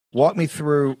Walk me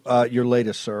through your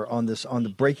latest, sir, on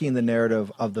the breaking the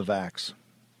narrative of the vax.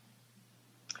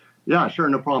 Yeah, sure.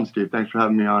 No problem, Steve. Thanks for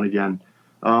having me on again.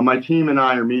 My team and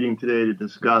I are meeting today to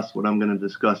discuss what I'm going to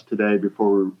discuss today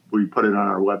before we put it on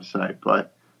our website.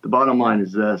 But the bottom line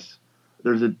is this.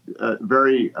 There's a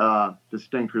very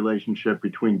distinct relationship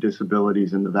between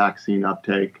disabilities and the vaccine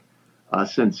uptake.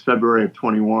 Since February of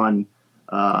 21,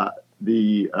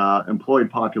 the employed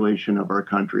population of our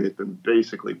country has been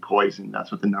basically poisoned.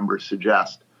 That's what the numbers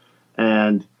suggest.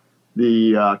 And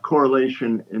the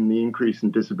correlation in the increase in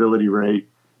disability rate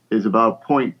is about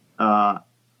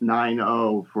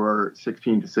 0.90 for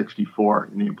 16 to 64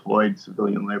 in the employed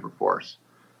civilian labor force.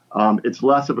 It's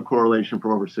less of a correlation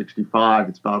for over 65.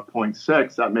 It's about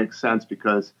 0.6. That makes sense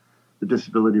because the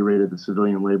disability rate of the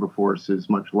civilian labor force is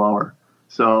much lower.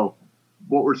 So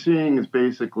what we're seeing is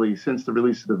basically, since the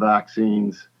release of the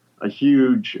vaccines, a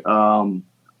huge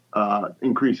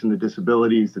increase in the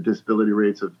disability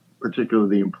rates of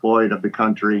particularly the employed of the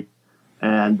country.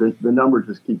 And the numbers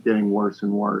just keep getting worse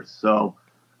and worse. So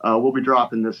we'll be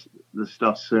dropping this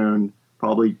stuff soon,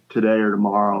 probably today or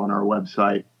tomorrow on our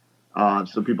website.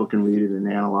 So people can read it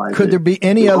and analyze it. Could there be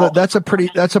any other? That's a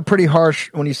pretty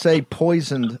harsh. When you say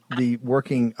poisoned the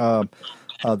working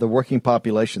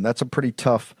population, that's a pretty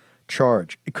tough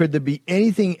charge. Could there be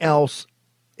anything else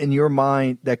in your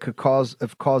mind that could cause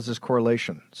this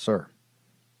correlation, sir?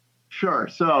 Sure.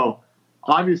 So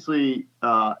obviously,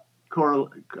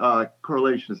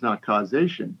 correlation is not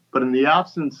causation, but in the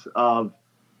absence of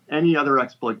any other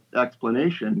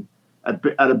explanation. At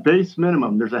a base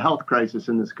minimum, there's a health crisis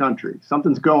in this country.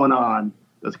 Something's going on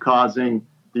that's causing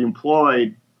the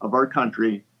employed of our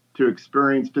country to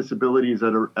experience disabilities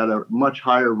at a much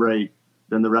higher rate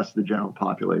than the rest of the general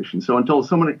population. So until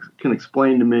someone can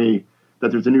explain to me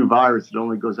that there's a new virus that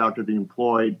only goes out to the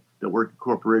employed that work at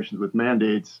corporations with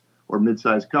mandates or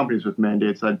mid-sized companies with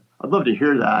mandates, I'd love to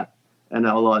hear that, and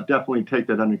I'll definitely take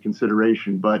that under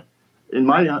consideration. But in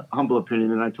my humble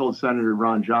opinion, and I told Senator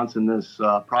Ron Johnson this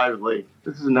privately,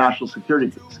 this is a national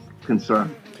security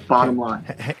concern. Bottom line.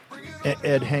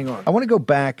 Ed, hang on. I want to go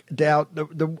back. Dow,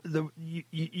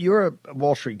 you're a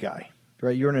Wall Street guy,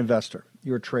 right? You're an investor.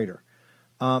 You're a trader.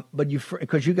 But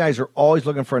because you guys are always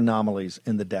looking for anomalies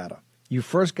in the data. You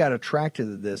first got attracted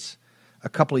to this a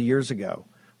couple of years ago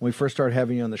when we first started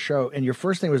having you on the show. And your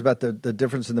first thing was about the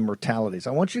difference in the mortalities.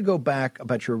 I want you to go back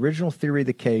about your original theory of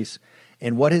the case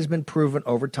and what has been proven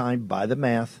over time by the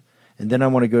math, and then I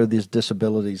want to go to these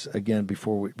disabilities again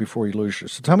before you lose you.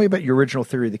 So tell me about your original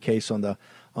theory of the case on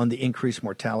the increased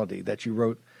mortality that you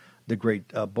wrote the great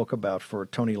book about for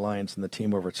Tony Lyons and the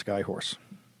team over at Skyhorse.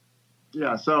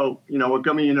 Yeah, so what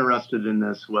got me interested in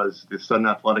this was the sudden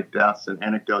athletic deaths and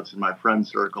anecdotes in my friend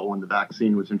circle when the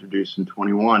vaccine was introduced in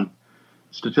 21.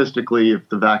 Statistically, if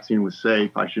the vaccine was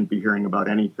safe, I shouldn't be hearing about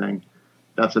anything.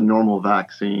 That's a normal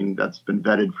vaccine that's been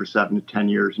vetted for 7 to 10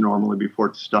 years normally before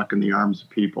it's stuck in the arms of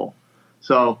people.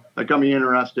 So that got me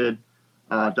interested.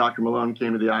 Dr. Malone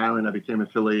came to the island. I became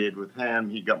affiliated with him.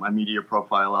 He got my media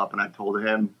profile up, and I told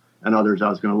him and others I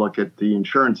was going to look at the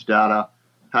insurance data.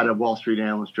 Had a Wall Street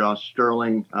analyst, Josh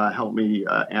Sterling, help me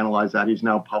analyze that. He's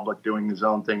now public doing his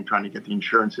own thing, trying to get the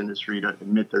insurance industry to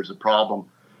admit there's a problem.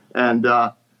 And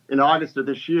in August of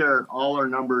this year, all our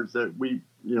numbers that we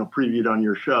previewed on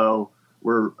your show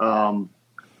were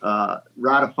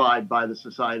ratified by the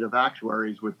Society of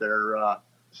Actuaries with their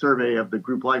survey of the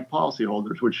group life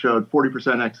policyholders, which showed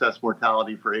 40% excess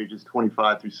mortality for ages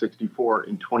 25 through 64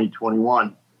 in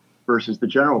 2021 versus the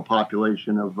general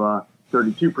population of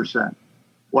 32%.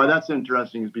 Why that's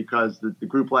interesting is because the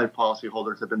group life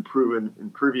policyholders have been proven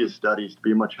in previous studies to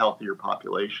be a much healthier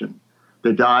population.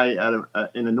 They die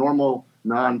in a normal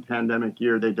non-pandemic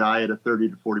year, they die at a 30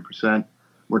 to 40%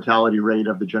 mortality rate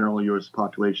of the general U.S.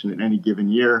 population in any given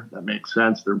year. That makes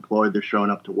sense. They're employed, they're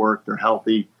showing up to work, they're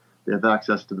healthy, they have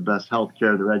access to the best health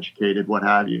care, they're educated, what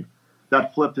have you.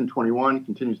 That flipped in 21,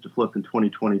 continues to flip in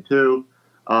 2022.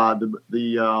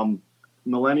 The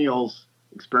millennials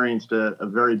experienced a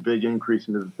very big increase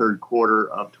into the third quarter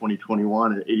of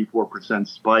 2021, an 84%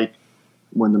 spike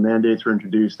when the mandates were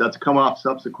introduced. That's come off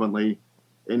subsequently.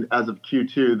 And as of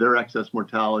Q2, their excess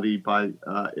mortality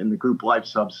in the group life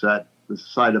subset, the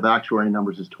Society of Actuary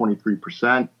numbers, is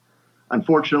 23%.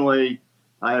 Unfortunately,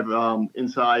 I have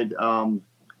inside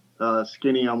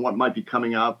skinny on what might be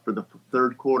coming out for the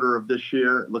third quarter of this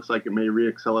year. It looks like it may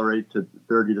reaccelerate to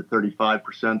 30 to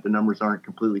 35%. The numbers aren't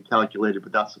completely calculated,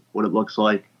 but that's what it looks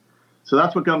like. So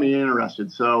that's what got me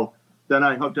interested. So then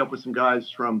I hooked up with some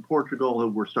guys from Portugal who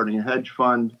were starting a hedge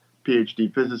fund,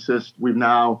 PhD physicists. We've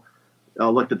now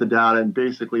looked at the data in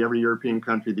basically every European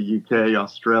country, the UK,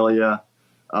 Australia,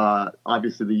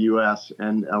 obviously the U.S.,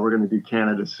 and we're going to do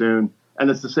Canada soon. And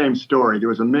it's the same story. There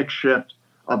was a mix shift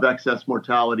of excess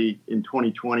mortality in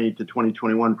 2020 to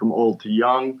 2021 from old to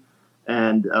young.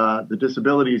 And the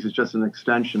disabilities is just an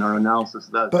extension. Our analysis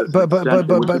of that.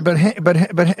 But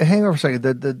hang on for a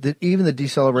second. Even the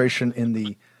deceleration in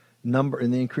the number,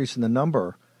 in the increase in the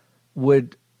number,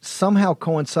 would somehow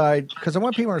coincide, because I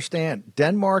want people to understand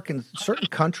Denmark and certain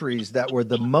countries that were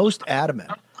the most adamant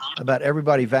about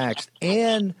everybody vaxxed,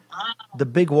 and the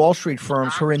big Wall Street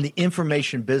firms who are in the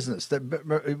information business. That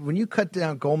when you cut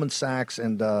down Goldman Sachs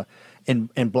and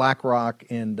BlackRock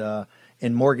and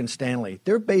Morgan Stanley,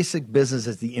 their basic business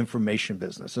is the information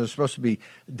business. So they're supposed to be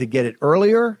to get it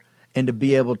earlier and to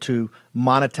be able to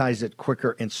monetize it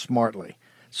quicker and smartly.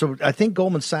 So I think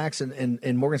Goldman Sachs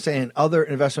and Morgan Stanley and other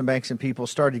investment banks and people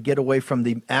started to get away from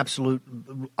the absolute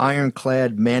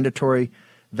ironclad mandatory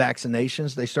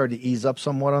vaccinations. They started to ease up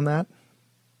somewhat on that.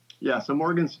 Yeah, so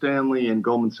Morgan Stanley and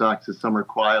Goldman Sachs this summer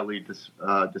quietly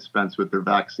dispensed with their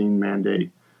vaccine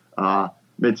mandate.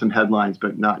 Made some headlines,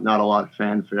 but not a lot of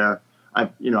fanfare. I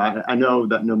know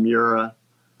that Nomura,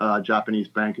 Japanese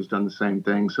bank, has done the same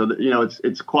thing. So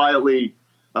it's quietly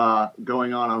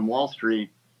going on Wall Street.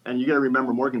 And you got to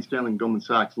remember, Morgan Stanley and Goldman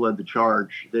Sachs led the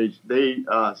charge. They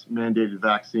mandated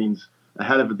vaccines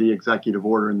ahead of the executive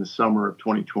order in the summer of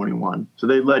 2021. So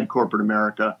they led corporate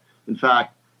America. In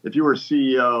fact, if you were a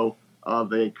CEO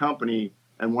of a company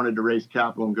and wanted to raise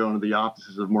capital and go into the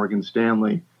offices of Morgan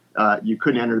Stanley, you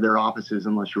couldn't enter their offices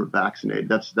unless you were vaccinated.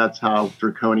 That's how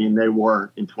draconian they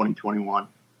were in 2021.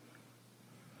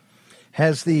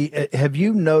 Have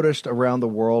you noticed around the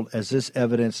world, as this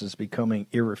evidence is becoming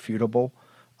irrefutable,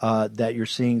 that you're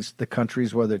seeing the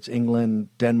countries, whether it's England,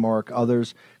 Denmark,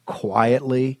 others,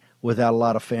 quietly, without a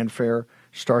lot of fanfare,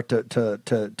 start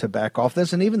to back off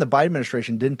this? And even the Biden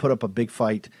administration didn't put up a big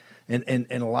fight, and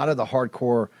a lot of the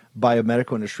hardcore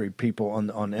biomedical industry people on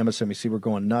MSNBC were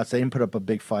going nuts. They didn't put up a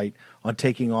big fight on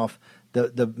taking off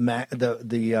the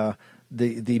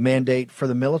mandate for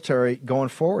the military going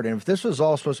forward. And if this was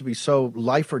all supposed to be so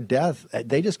life or death,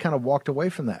 they just kind of walked away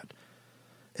from that.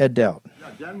 Ed Dowd.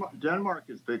 Yeah, Denmark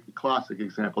is the classic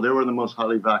example. They were the most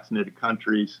highly vaccinated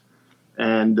countries.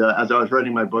 And as I was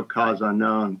writing my book, Cause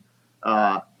Unknown,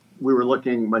 my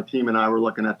team and I were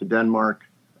looking at the Denmark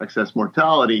excess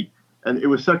mortality. And it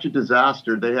was such a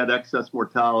disaster. They had excess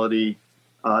mortality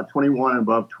 21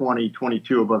 above 20,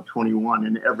 22 above 21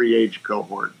 in every age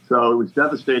cohort. So it was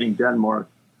devastating Denmark.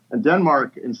 And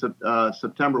Denmark in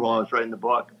September, while I was writing the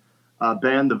book,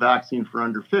 banned the vaccine for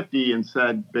under 50 and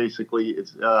said basically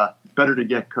it's better to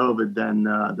get COVID than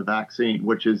the vaccine,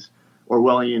 which is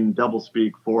Orwellian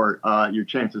doublespeak for your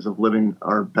chances of living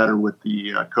are better with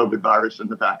the COVID virus than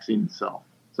the vaccine itself.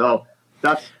 So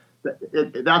that's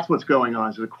what's going on.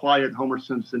 It's a quiet Homer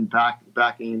Simpson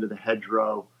backing into the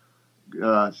hedgerow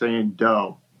saying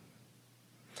dough.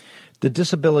 The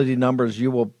disability numbers,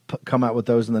 you will come out with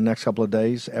those in the next couple of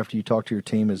days after you talk to your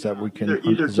team. Is that we can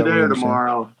either today or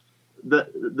tomorrow?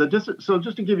 So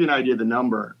just to give you an idea of the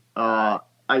number, I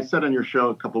said on your show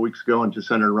a couple of weeks ago, and to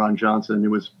Senator Ron Johnson, it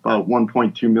was about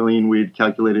 1.2 million we had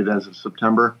calculated as of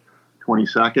September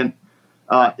 22nd.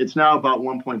 It's now about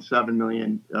 1.7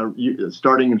 million,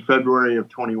 starting in February of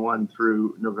 21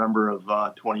 through November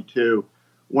of 22.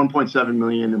 1.7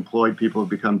 million employed people have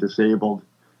become disabled,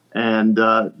 and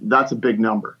that's a big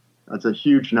number. That's a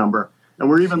huge number. And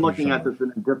we're even looking at this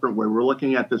in a different way. We're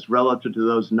looking at this relative to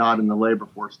those not in the labor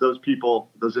force, those people,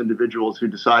 those individuals who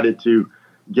decided to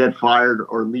get fired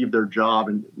or leave their job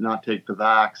and not take the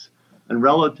vax. And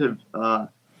relative to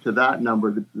that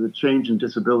number, the change in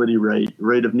disability rate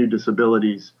of new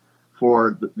disabilities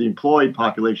for the employed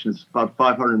population is about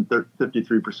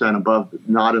 553% above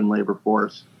not in labor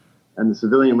force. And the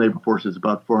civilian labor force is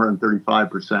about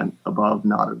 435% above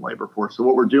not in labor force. So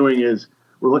what we're doing is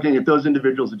we're looking at those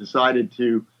individuals who decided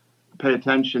to pay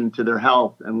attention to their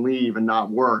health and leave and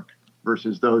not work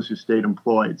versus those who stayed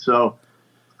employed. So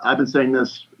I've been saying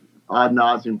this ad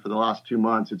nauseum for the last 2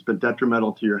 months. It's been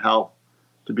detrimental to your health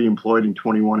to be employed in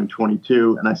 21 and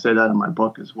 22. And I say that in my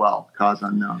book as well, Cause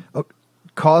Unknown. Okay.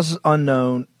 Cause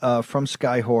Unknown from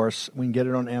Skyhorse. We can get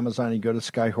it on Amazon. You go to the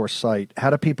Skyhorse site. How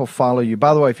do people follow you?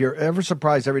 By the way, if you're ever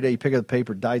surprised every day you pick up the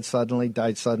paper, died suddenly,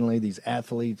 these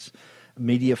athletes,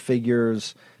 media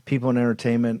figures, people in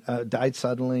entertainment, died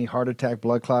suddenly, heart attack,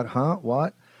 blood clot. Huh?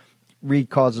 What? Read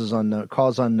Cause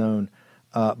Unknown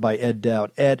by Ed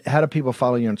Dowd. Ed, how do people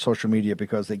follow you on social media?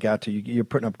 Because they got to. You're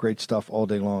putting up great stuff all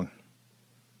day long.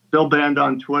 Still banned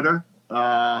on Twitter,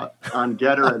 on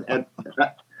Getter at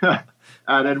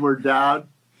Edward Dowd.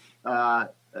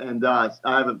 And I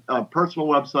have a personal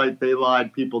website,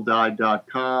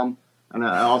 theyliedpeopledied.com. And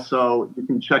also, you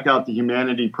can check out the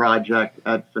Humanity Project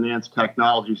at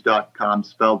financetechnologies.com,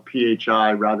 spelled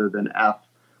PHI rather than F,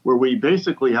 where we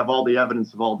basically have all the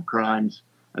evidence of all the crimes,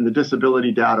 and the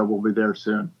disability data will be there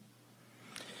soon.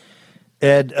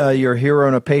 Ed, you're a hero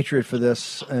and a patriot for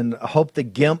this, and I hope the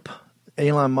GIMP,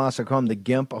 Elon Musk, I call him the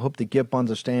GIMP, I hope the GIMP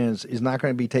understands is not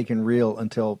going to be taken real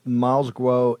until Miles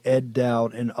Guo, Ed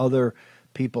Dowd, and other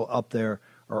people up there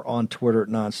are on Twitter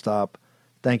nonstop.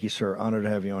 Thank you, sir. Honored to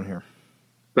have you on here.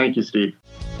 Thank you, Steve.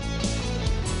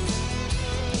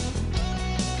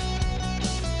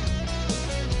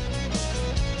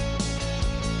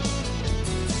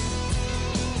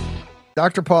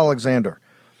 Dr. Paul Alexander,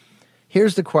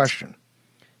 here's the question.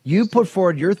 You put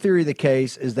forward your theory of the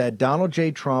case is that Donald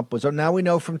J. Trump was, now we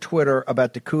know from Twitter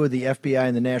about the coup of the FBI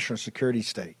and the national security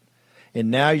state. And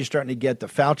now you're starting to get the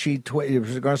Fauci,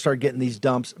 you're going to start getting these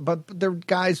dumps. But they're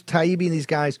guys, Taibbi and these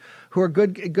guys, who are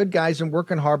good guys and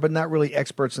working hard, but not really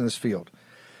experts in this field.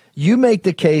 You make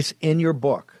the case in your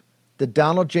book that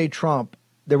Donald J. Trump,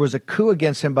 there was a coup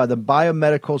against him by the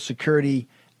biomedical security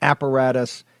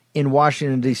apparatus in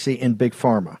Washington, D.C. in Big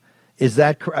Pharma. Is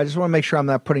that correct? I just want to make sure I'm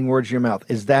not putting words in your mouth.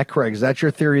 Is that correct? Is that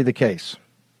your theory of the case?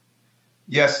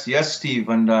 Yes, Steve.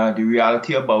 And the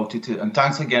reality about it, and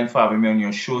thanks again for having me on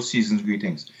your show, Season's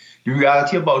Greetings. The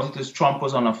reality about it is Trump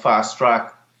was on a fast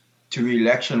track to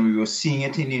re-election. We were seeing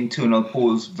it in the internal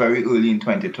polls very early in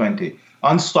 2020.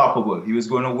 Unstoppable. He was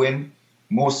going to win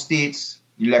most states,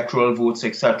 electoral votes,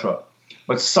 etc.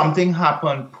 But something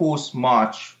happened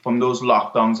post-March from those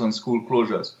lockdowns and school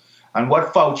closures. And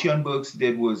what Fauci and Birx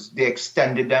did was they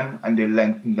extended them and they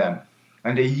lengthened them.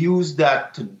 And they used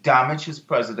that to damage his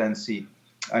presidency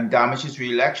and damage his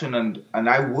re-election. And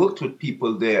I worked with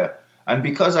people there. And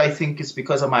because I think it's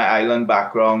because of my island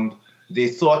background, they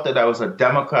thought that I was a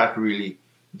Democrat, really.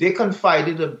 They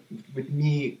confided with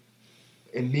me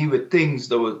with things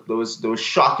that was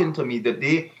shocking to me, that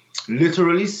they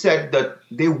literally said that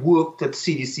they worked at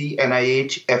CDC,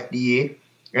 NIH, FDA,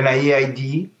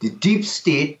 NIAID, the deep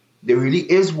state. There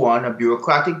really is one, a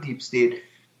bureaucratic deep state,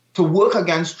 to work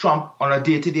against Trump on a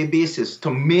day-to-day basis,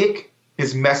 to make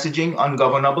his messaging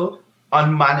ungovernable,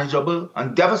 unmanageable,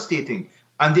 and devastating.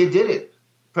 And they did it.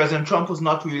 President Trump was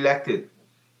not reelected.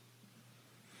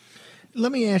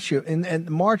 Let me ask you, and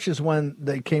March is when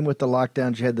they came with the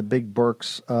lockdowns. You had the big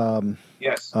Birx.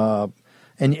 Yes.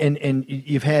 And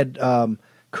you've had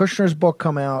Kushner's book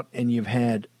come out, and you've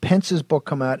had Pence's book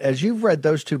come out. As you've read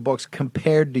those two books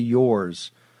compared to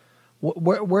yours,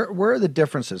 where are the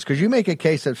differences? Because you make a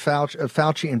case that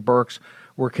Fauci and Birx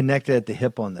were connected at the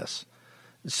hip on this.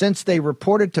 Since they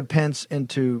reported to Pence and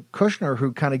to Kushner,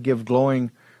 who kind of give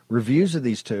glowing reviews of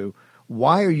these two,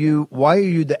 why are you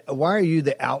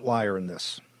the outlier in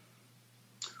this?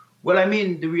 Well, I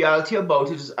mean, the reality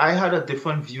about it is I had a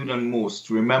different view than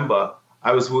most. Remember,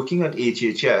 I was working at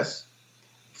HHS.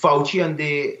 Fauci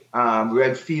and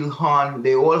Redfield, Hahn,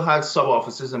 they all had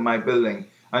sub-offices in my building,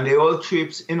 and they all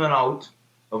traipsed in and out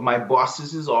of my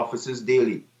boss's offices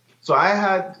daily. So I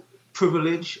had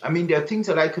privilege. I mean, there are things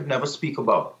that I could never speak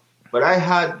about, but I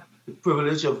had the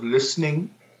privilege of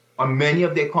listening on many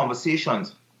of their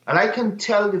conversations. And I can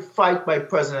tell the fight by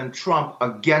President Trump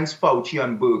against Fauci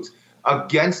and Birx,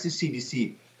 against the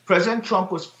CDC. President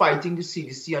Trump was fighting the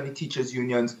CDC and the teachers'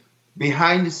 unions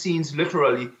behind the scenes,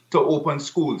 literally, to open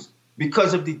schools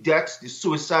because of the deaths, the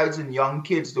suicides in young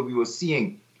kids that we were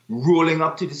seeing rolling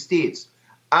up to the states.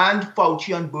 And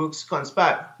Fauci and Birx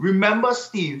conspired. Remember,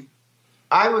 Steve,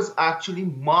 I was actually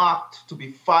marked to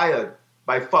be fired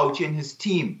by Fauci and his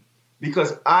team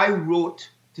because I wrote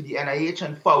to the NIH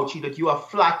and Fauci that you are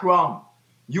flat wrong.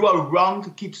 You are wrong to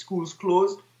keep schools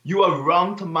closed. You are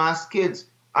wrong to mask kids.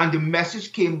 And the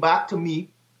message came back to me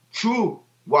through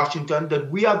Washington that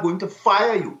we are going to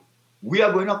fire you. We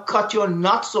are going to cut your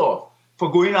nuts off for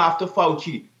going after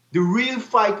Fauci. The real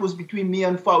fight was between me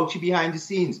and Fauci behind the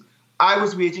scenes. I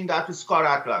was waging that with Scott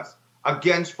Atlas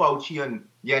against Fauci and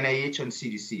the NIH and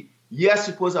CDC. Yes,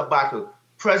 it was a battle.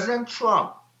 President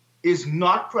Trump is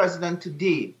not president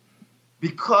today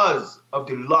because of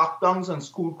the lockdowns and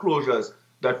school closures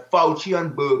that Fauci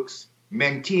and Birx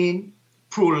maintained,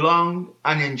 prolonged,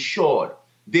 and ensured.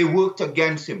 They worked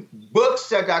against him. Birx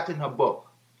said that in her book.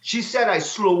 She said, I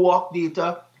slow walk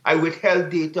data, I withheld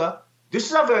data.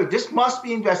 This must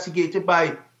be investigated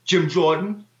by Jim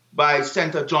Jordan, by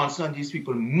Senator Johnson, and these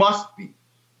people must be.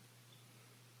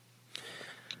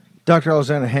 Dr.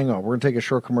 Alexander, hang on. We're going to take a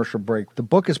short commercial break. The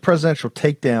book is Presidential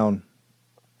Takedown: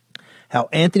 How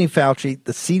Anthony Fauci,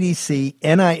 the CDC,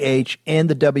 NIH, and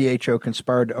the WHO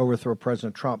conspired to overthrow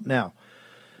President Trump. Now,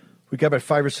 we got about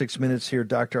 5 or 6 minutes here,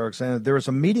 Dr. Alexander. There was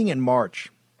a meeting in March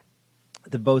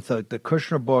both the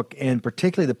Kushner book and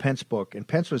particularly the Pence book, and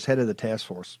Pence was head of the task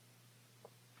force,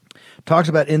 talks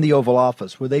about in the Oval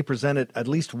Office where they presented at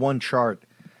least one chart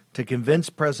to convince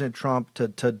President Trump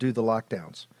to do the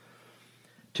lockdowns.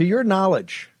 To your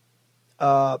knowledge,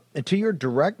 and to your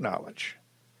direct knowledge,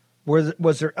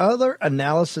 was there other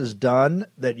analysis done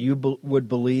that you would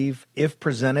believe, if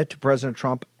presented to President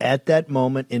Trump at that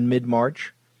moment in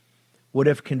mid-March, would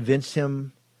have convinced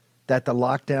him that the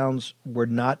lockdowns were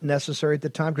not necessary at the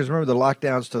time? Because remember, the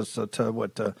lockdowns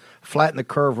to flatten the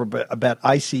curve were about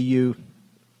ICU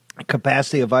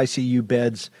capacity of ICU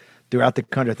beds throughout the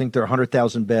country. I think there are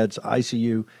 100,000 beds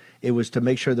ICU. It was to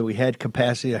make sure that we had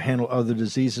capacity to handle other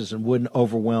diseases and wouldn't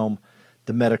overwhelm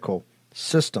the medical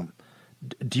system.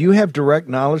 Do you have direct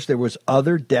knowledge there was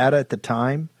other data at the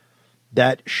time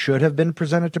that should have been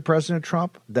presented to President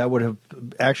Trump that would have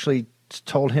actually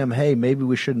told him, hey, maybe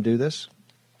we shouldn't do this?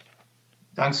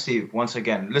 Thanks, Steve. Once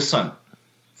again, listen,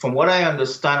 from what I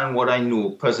understand and what I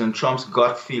know, President Trump's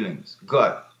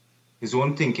his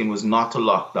own thinking was not to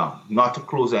lock down, not to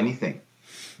close anything.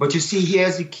 But you see,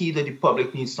 here's the key that the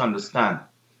public needs to understand.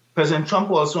 President Trump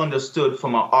also understood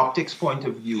from an optics point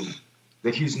of view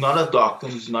that he's not a doctor,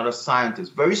 he's not a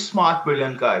scientist. Very smart,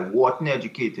 brilliant guy, Wharton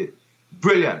educated,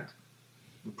 brilliant.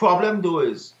 The problem, though,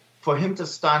 is for him to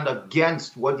stand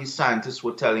against what the scientists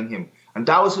were telling him. And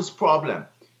that was his problem.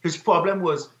 His problem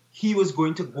was he was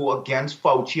going to go against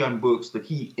Fauci and Birx that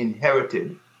he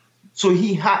inherited. So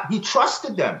he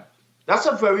trusted them. That's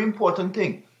a very important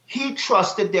thing. He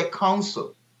trusted their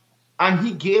counsel, and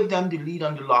he gave them the lead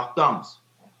on the lockdowns.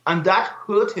 And that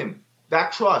hurt him,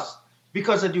 that trust,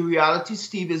 because of the reality,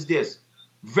 Steve, is this.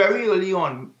 Very early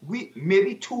on,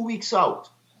 maybe 2 weeks out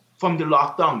from the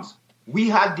lockdowns, we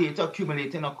had data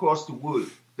accumulating across the world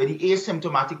that the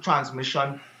asymptomatic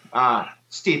transmission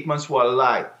statements were a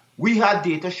lie. We had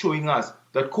data showing us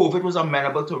that COVID was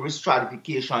amenable to risk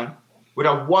stratification with a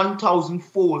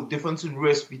 1,000-fold difference in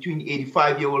risk between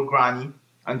 85-year-old Granny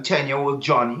and 10-year-old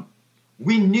Johnny.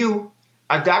 We knew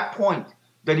at that point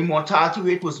that the mortality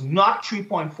rate was not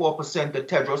 3.4% that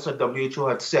Tedros at WHO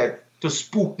had said to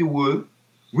spook the world.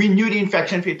 We knew the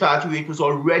infection fatality rate was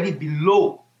already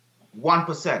below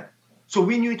 1%. So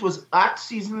we knew it was at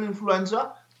seasonal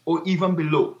influenza or even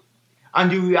below.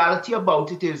 And the reality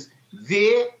about it is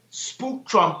they spooked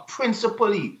Trump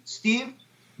principally, Steve,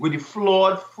 with the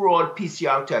fraud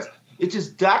PCR test. It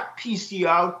is that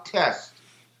PCR test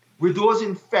with those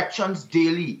infections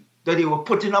daily that they were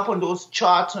putting up on those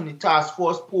charts on the task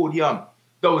force podium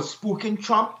that was spooking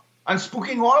Trump and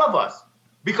spooking all of us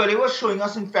because they were showing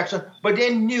us infection. But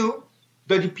they knew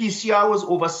that the PCR was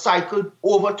overcycled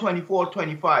over 24,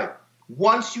 25.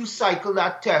 Once you cycle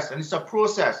that test, and it's a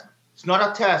process, it's not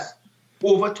a test,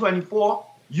 over 24,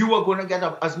 you are going to get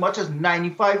as much as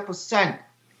 95%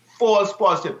 false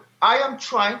positive. I am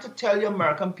trying to tell the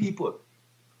American people,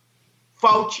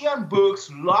 Fauci and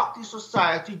Birx locked the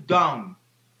society down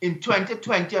in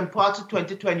 2020 and parts of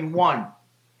 2021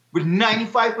 with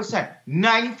 95%.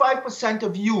 95%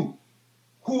 of you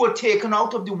who were taken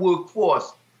out of the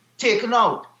workforce, taken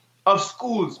out of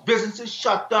schools, businesses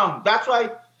shut down. That's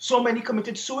why so many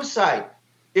committed suicide.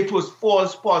 It was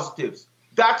false positives.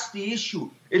 That's the issue.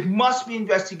 It must be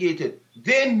investigated.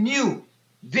 They knew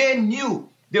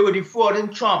they were defrauding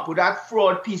Trump with that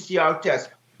fraud PCR test.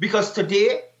 Because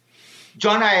today,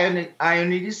 John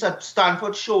Ioannidis at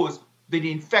Stanford shows that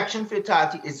the infection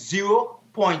fatality is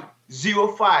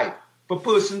 0.05 per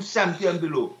person 70 and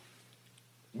below.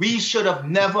 We should have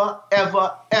never,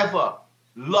 ever, ever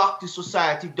locked the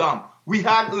society down. We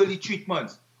had early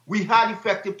treatments. We had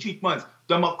effective treatments.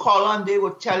 The McCullough, they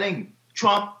were telling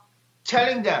Trump,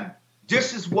 telling them,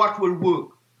 this is what will work.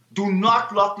 Do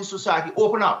not lock the society.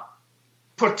 Open up.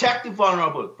 Protect the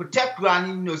vulnerable. Protect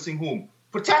Granny in the nursing home.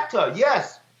 Protect her,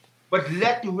 yes. But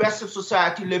let the rest of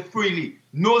society live freely.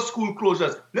 No school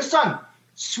closures. Listen,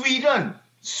 Sweden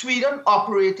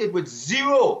operated with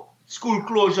 0 school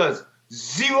closures,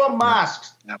 0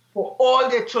 masks for all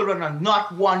their children and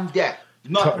not one death.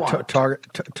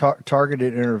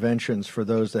 Targeted interventions for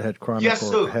those that had chronic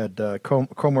or had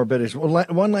comorbidities. Well,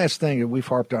 one last thing that we've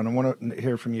harped on, I want to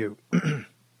hear from you.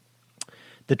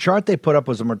 The chart they put up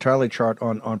was a mortality chart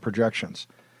on projections.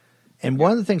 And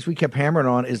one of the things we kept hammering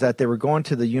on is that they were going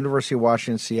to the University of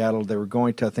Washington, Seattle. They were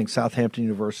going to, I think, Southampton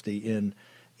University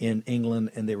in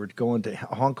England, and they were going to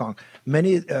Hong Kong.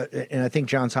 And I think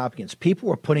Johns Hopkins. People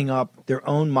were putting up their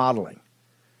own modeling.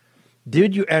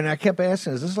 And I kept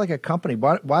asking, is this like a company?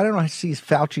 Why don't I see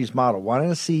Fauci's model? Why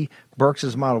don't I see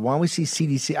Birx's model? Why don't we see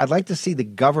CDC? I'd like to see the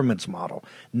government's model,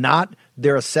 not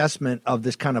their assessment of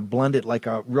this kind of blended, like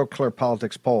a Real Clear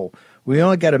Politics poll. We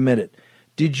only got a minute.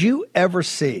 Did you ever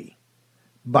see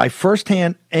by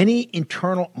firsthand any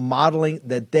internal modeling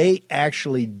that they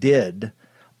actually did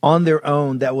on their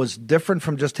own that was different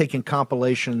from just taking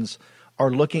compilations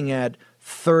or looking at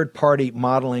third-party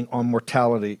modeling on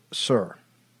mortality, sir?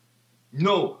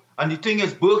 No. And the thing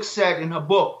is, Burke said in her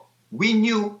book, we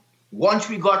knew once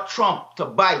we got Trump to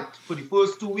bite for the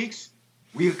first 2 weeks,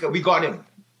 we got him.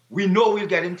 We know we'll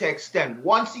get him to extend.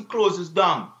 Once he closes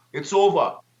down, it's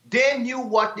over. They knew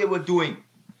what they were doing.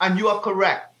 And you are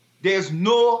correct. There's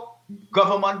no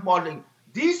government modeling.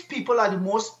 These people are the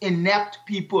most inept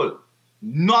people,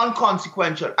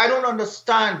 non-consequential. I don't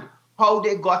understand how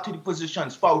they got to the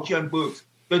positions, Fauci and Burke,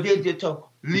 that they did to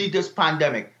lead this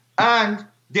pandemic. And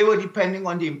they were depending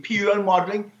on the imperial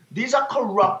modeling. These are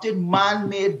corrupted,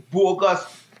 man-made, bogus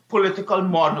political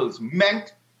models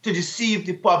meant to deceive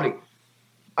the public.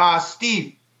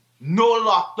 Steve, no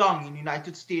lockdown in the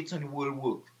United States and the world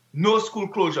worked. No school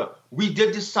closure. We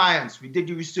did the science. We did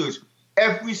the research.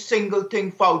 Every single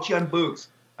thing Fauci and Burke.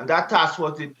 And that task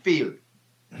force did fail.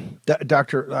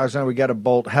 Dr. Alexander, we got to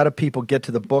bolt. How do people get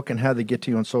to the book and how do they get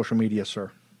to you on social media,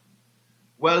 sir?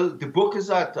 Well, the book is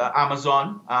at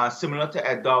Amazon, similar to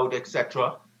Ed Dowd,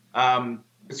 etc.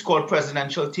 It's called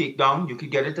Presidential Takedown. You can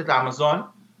get it at Amazon.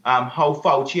 How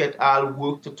Fauci et al.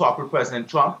 Worked to topple President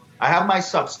Trump. I have my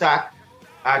Substack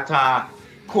at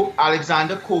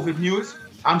Alexander COVID News.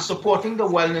 I'm supporting the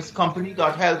wellness company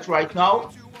 .health right now.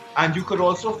 And you could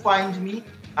also find me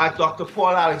at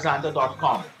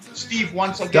drpaulalexander.com. Steve,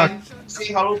 once again, say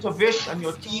hello to Vish and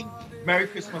your team. Merry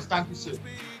Christmas. Thank you, sir.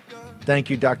 Thank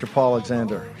you, Dr. Paul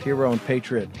Alexander, hero and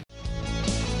patriot.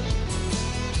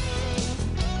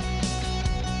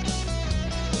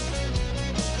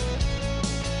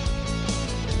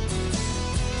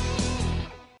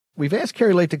 We've asked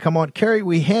Kari Lake to come on. Kari,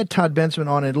 we had Todd Bensman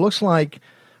on, and it looks like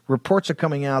reports are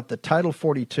coming out that Title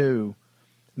 42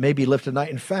 may be lifted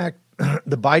tonight. In fact,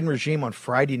 the Biden regime on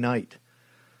Friday night,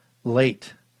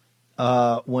 late,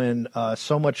 when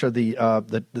so much of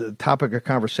the topic of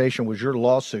conversation was your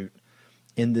lawsuit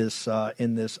in this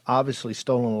obviously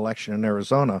stolen election in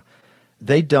Arizona,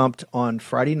 they dumped on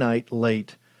Friday night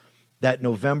late that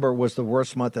November was the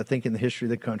worst month, I think, in the history of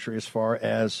the country as far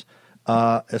as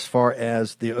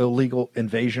the illegal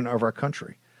invasion of our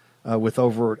country, with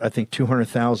over, I think,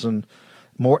 200,000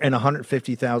 more and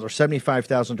 150,000 or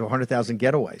 75,000 to 100,000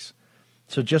 getaways.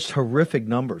 So just horrific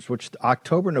numbers, which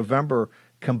October, November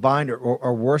combined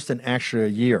are worse than actually a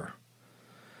year.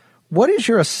 What is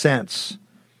your sense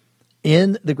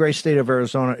in the great state of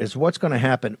Arizona is what's going to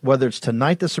happen, whether it's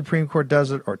tonight the Supreme Court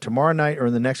does it or tomorrow night or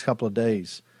in the next couple of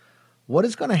days? What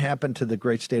is going to happen to the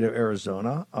great state of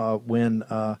Arizona when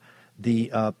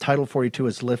the Title 42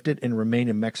 is lifted and remain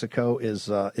in Mexico is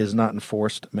not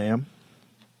enforced, ma'am?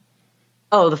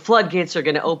 Oh, the floodgates are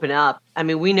going to open up. I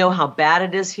mean, we know how bad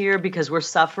it is here because we're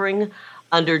suffering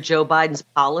under Joe Biden's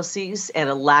policies and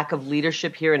a lack of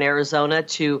leadership here in Arizona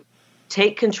to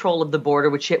take control of the border,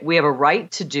 which we have a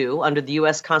right to do under the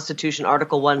U.S. Constitution,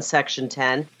 Article 1, Section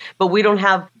 10. But we don't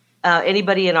have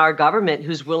anybody in our government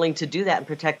who's willing to do that and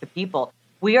protect the people.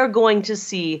 We are going to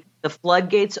see the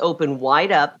floodgates open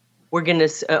wide up. We're going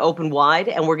to open wide,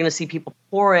 and we're going to see people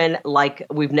pour in like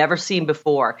we've never seen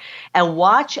before. And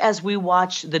watch as we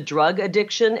watch the drug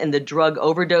addiction and the drug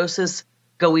overdoses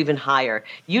go even higher.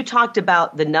 You talked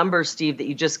about the numbers, Steve, that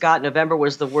you just got. November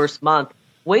was the worst month.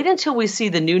 Wait until we see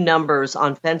the new numbers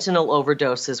on fentanyl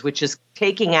overdoses, which is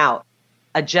taking out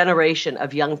a generation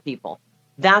of young people.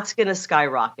 That's going to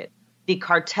skyrocket. The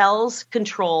cartels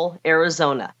control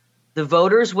Arizona. The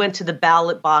voters went to the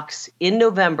ballot box in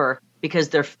November because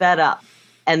they're fed up.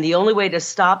 And the only way to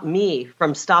stop me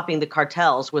from stopping the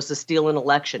cartels was to steal an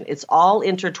election. It's all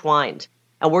intertwined.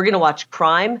 And we're going to watch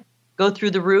crime go through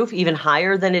the roof, even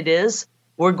higher than it is.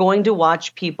 We're going to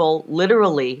watch people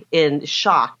literally in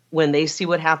shock when they see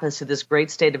what happens to this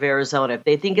great state of Arizona. If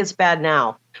they think it's bad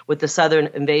now with the southern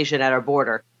invasion at our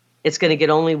border, it's going to get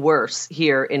only worse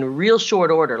here in real short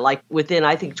order. Like within,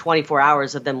 I think, 24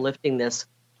 hours of them lifting this,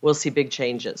 we'll see big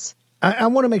changes. I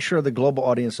want to make sure the global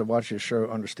audience that watches the show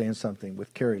understands something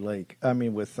with Kari Lake. I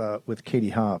mean, with Katie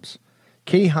Hobbs.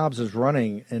 Katie Hobbs is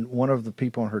running, and one of the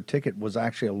people on her ticket was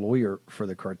actually a lawyer for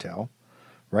the cartel,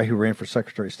 right? Who ran for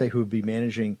Secretary of State, who would be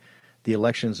managing the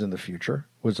elections in the future.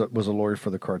 Was a lawyer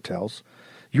for the cartels.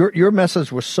 Your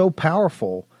message was so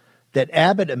powerful that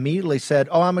Abbott immediately said,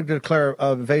 "Oh, I'm going to declare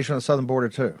invasion on the southern border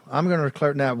too. I'm going to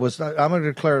declare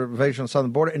invasion on the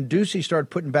southern border." And Ducey started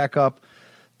putting back up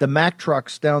the Mack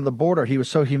trucks down the border. He was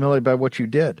so humiliated by what you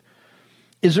did.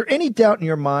 Is there any doubt in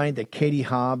your mind that Katie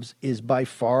Hobbs is by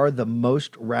far the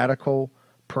most radical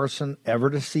person ever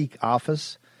to seek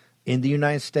office in the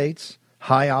United States?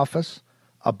 high office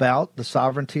about the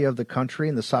sovereignty of the country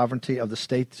and the sovereignty of the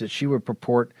states that she would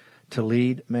purport to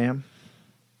lead, ma'am?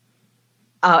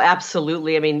 Oh,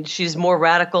 absolutely. I mean, she's more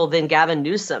radical than Gavin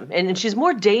Newsom. And she's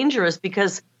more dangerous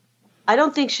because I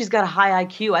don't think she's got a high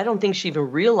IQ. I don't think she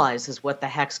even realizes what the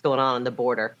heck's going on the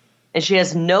border. And she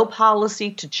has no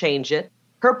policy to change it.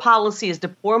 Her policy is to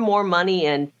pour more money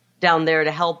in down there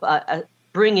to help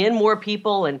bring in more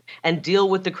people and deal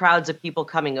with the crowds of people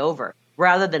coming over,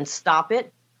 rather than stop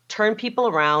it, turn people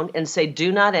around and say,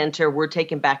 do not enter. We're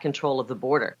taking back control of the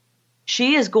border.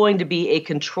 She is going to be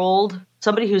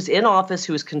somebody who's in office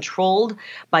who is controlled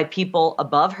by people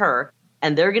above her,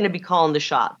 and they're going to be calling the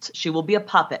shots. She will be a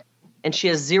puppet, and she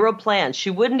has zero plans. She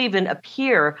wouldn't even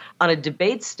appear on a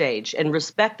debate stage and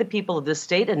respect the people of this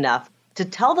state enough to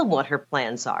tell them what her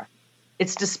plans are.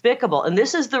 It's despicable. And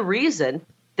this is the reason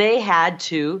they had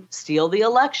to steal the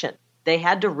election. They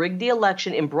had to rig the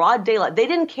election in broad daylight. They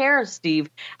didn't care, Steve,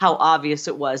 how obvious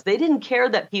it was. They didn't care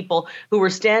that people who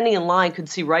were standing in line could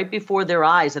see right before their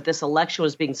eyes that this election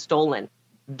was being stolen.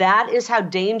 That is how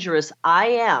dangerous I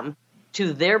am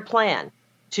to their plan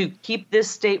to keep this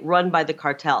state run by the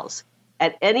cartels.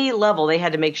 At any level, they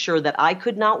had to make sure that I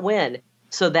could not win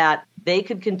so that they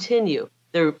could continue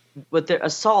with their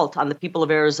assault on the people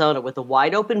of Arizona, with a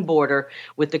wide open border,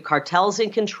 with the cartels in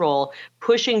control,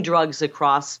 pushing drugs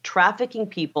across, trafficking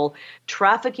people,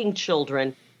 trafficking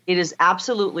children. It is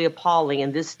absolutely appalling,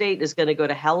 and this state is going to go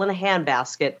to hell in a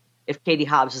handbasket if Katie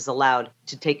Hobbs is allowed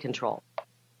to take control.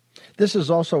 This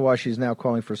is also why she's now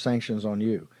calling for sanctions on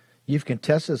you. You've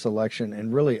contested this election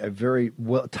in really a very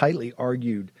tightly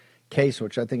argued case,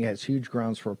 which I think has huge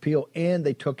grounds for appeal, and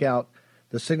they took out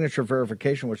the signature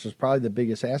verification, which is probably the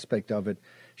biggest aspect of it.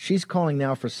 She's calling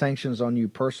now for sanctions on you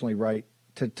personally, right,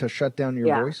 to shut down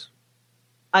your voice?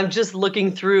 I'm just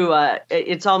looking through.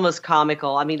 It's almost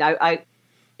comical. I mean, I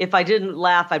if I didn't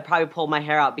laugh, I'd probably pull my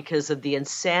hair out because of the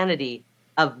insanity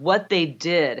of what they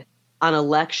did on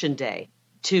Election Day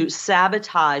to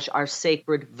sabotage our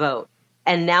sacred vote.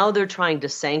 And now they're trying to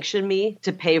sanction me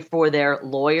to pay for their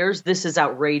lawyers. This is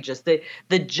outrageous.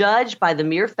 The judge, by the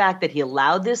mere fact that he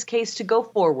allowed this case to go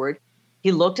forward,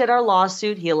 he looked at our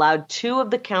lawsuit, he allowed 2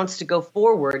 of the counts to go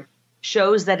forward,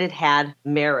 shows that it had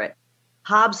merit.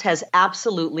 Hobbs has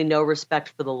absolutely no respect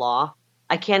for the law.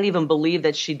 I can't even believe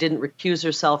that she didn't recuse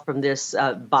herself from this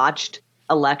botched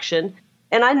election.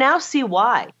 And I now see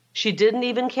why. She didn't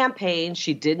even campaign.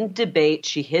 She didn't debate.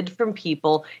 She hid from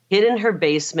people, hid in her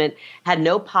basement, had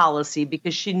no policy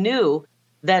because she knew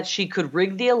that she could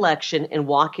rig the election and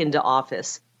walk into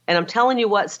office. And I'm telling you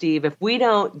what, Steve, if we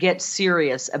don't get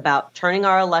serious about turning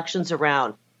our elections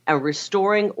around and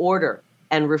restoring order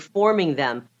and reforming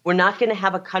them, we're not going to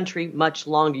have a country much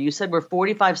longer. You said we're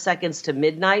 45 seconds to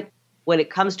midnight. When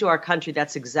it comes to our country,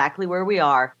 that's exactly where we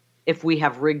are if we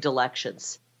have rigged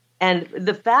elections. And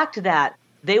the fact that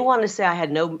they want to say I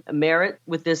had no merit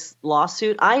with this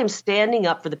lawsuit, I am standing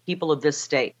up for the people of this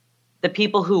state, the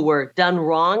people who were done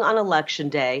wrong on Election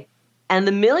Day, and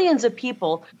the millions of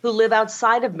people who live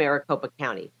outside of Maricopa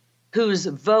County, whose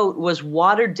vote was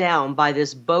watered down by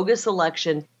this bogus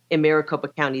election in Maricopa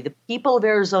County. The people of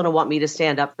Arizona want me to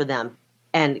stand up for them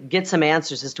and get some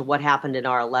answers as to what happened in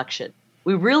our election.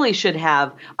 We really should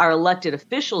have our elected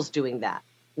officials doing that.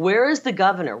 Where is the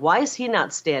governor? Why is he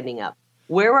not standing up?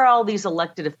 Where are all these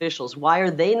elected officials? Why are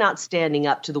they not standing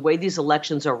up to the way these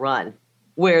elections are run,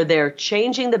 where they're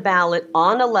changing the ballot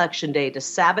on Election Day to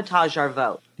sabotage our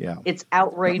vote? Yeah. It's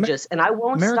outrageous, and I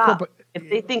won't stop. If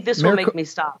they think this will make me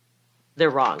stop, they're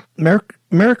wrong.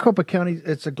 Maricopa County,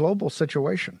 it's a global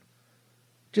situation.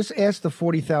 Just ask the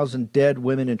 40,000 dead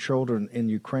women and children in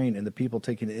Ukraine and the people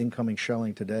taking the incoming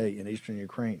shelling today in eastern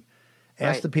Ukraine.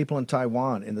 Ask the people in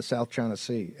Taiwan, in the South China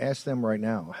Sea. Ask them right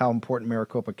now how important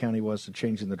Maricopa County was to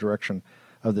changing the direction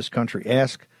of this country.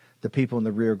 Ask the people in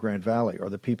the Rio Grande Valley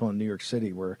or the people in New York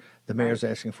City where the mayor's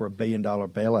asking for $1 billion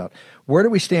bailout. Where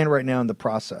do we stand right now in the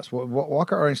process?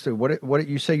 Walk our audience through. What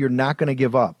you say you're not going to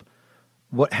give up.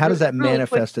 How does that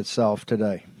manifest itself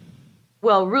today?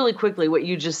 Well, really quickly, what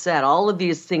you just said, all of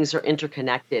these things are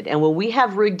interconnected. And when we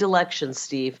have rigged elections,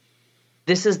 Steve,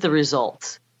 this is the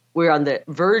result. We're on the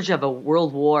verge of a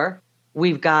world war.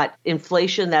 We've got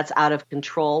inflation that's out of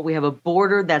control. We have a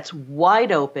border that's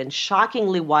wide open,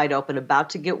 shockingly wide open,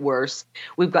 about to get worse.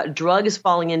 We've got drugs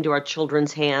falling into our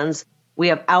children's hands. We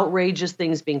have outrageous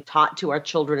things being taught to our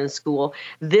children in school.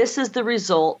 This is the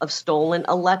result of stolen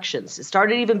elections. It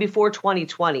started even before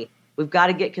 2020. We've got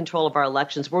to get control of our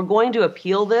elections. We're going to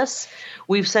appeal this.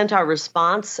 We've sent our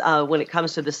response when it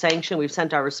comes to the sanction. We've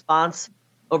sent our response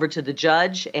over to the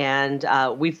judge, and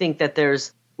we think that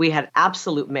we had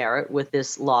absolute merit with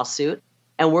this lawsuit,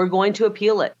 and we're going to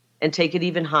appeal it and take it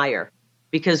even higher,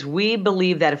 because we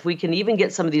believe that if we can even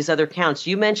get some of these other counts,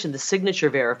 you mentioned the signature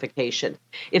verification.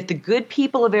 If the good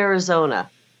people of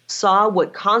Arizona saw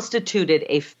what constituted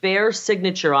a fair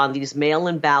signature on these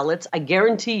mail-in ballots, I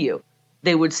guarantee you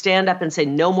they would stand up and say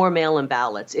no more mail-in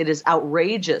ballots. It is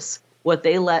outrageous what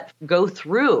they let go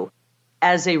through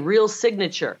as a real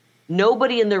signature.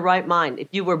 Nobody in their right mind, if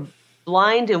you were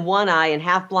blind in one eye and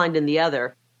half blind in the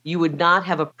other, you would not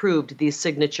have approved these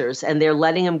signatures, and they're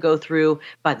letting them go through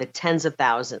by the tens of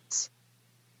thousands.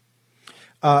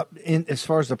 As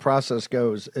far as the process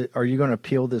goes, are you going to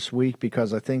appeal this week?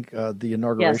 Because I think the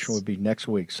inauguration would be next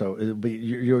week. So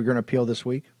you're going to appeal this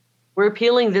week? We're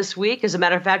appealing this week. As a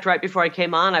matter of fact, right before I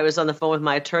came on, I was on the phone with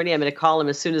my attorney. I'm going to call him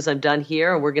as soon as I'm done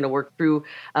here, and we're going to work through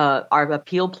our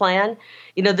appeal plan.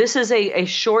 You know, this is a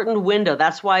shortened window.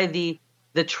 That's why the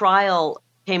trial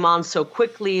came on so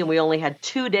quickly, and we only had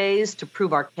 2 days to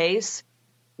prove our case.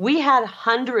 We had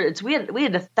hundreds. We had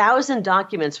 1,000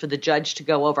 documents for the judge to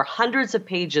go over, hundreds of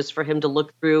pages for him to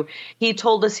look through. He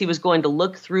told us he was going to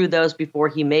look through those before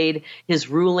he made his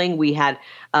ruling. We had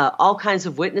all kinds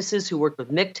of witnesses who worked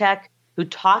with MCTEC, who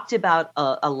talked about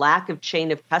a lack of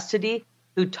chain of custody,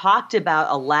 who talked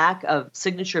about a lack of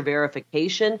signature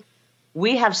verification.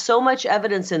 We have so much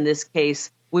evidence in this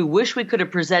case. We wish we could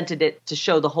have presented it to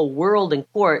show the whole world in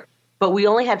court, but we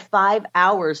only had 5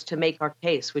 hours to make our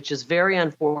case, which is very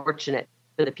unfortunate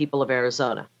for the people of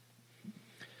Arizona.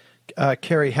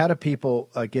 Kari, how do people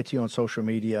get to you on social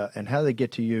media, and how do they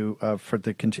get to you for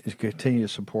the continued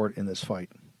support in this fight?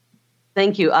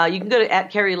 Thank you. You can go to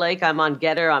 @Kari Lake. I'm on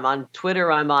Getter. I'm on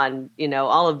Twitter. I'm on,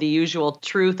 all of the usual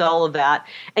Truth, all of that.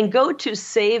 And go to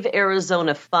Save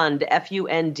Arizona Fund,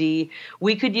 FUND.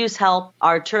 We could use help.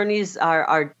 Our attorneys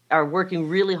are working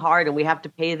really hard, and we have to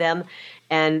pay them.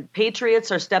 And patriots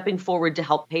are stepping forward to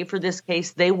help pay for this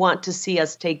case. They want to see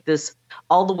us take this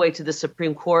all the way to the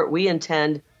Supreme Court. We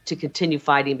intend to continue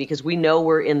fighting because we know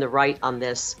we're in the right on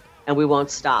this, and we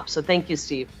won't stop. So thank you,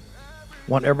 Steve.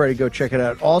 Want everybody to go check it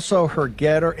out. Also, her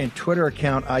Getter and Twitter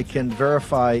account, I can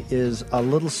verify, is a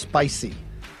little spicy.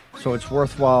 So it's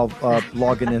worthwhile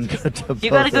logging in.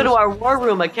 You got to go to our War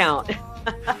Room account.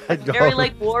 Kari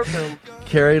Lake War Room.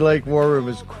 Kari Lake War Room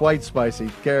is quite spicy.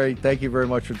 Kari, thank you very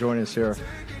much for joining us here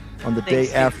on the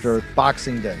day after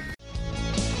Boxing Day.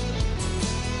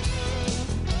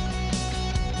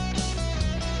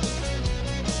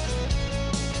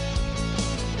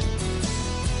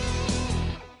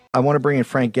 I want to bring in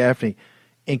Frank Gaffney.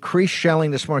 Increased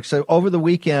shelling this morning. So over the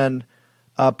weekend,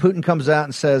 Putin comes out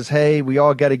and says, hey, we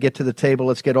all got to get to the table.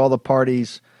 Let's get all the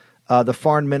parties. The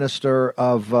foreign minister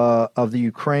of the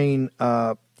Ukraine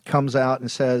comes out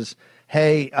and says,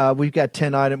 hey, we've got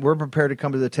 10 items. We're prepared to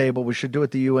come to the table. We should do it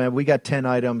at the UN. We got 10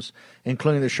 items,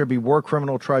 including there should be war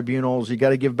criminal tribunals. You got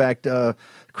to give back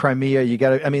Crimea. You got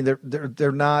to, I mean,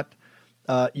 they're not,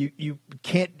 you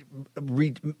can't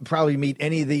probably meet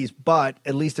any of these, but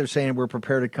at least they're saying we're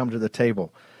prepared to come to the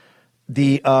table.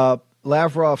 The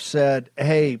Lavrov said,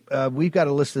 hey, we've got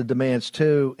a list of demands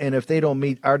too, and if they don't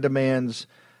meet our demands,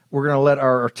 we're going to let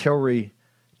our artillery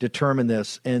determine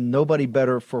this. And nobody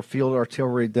better for field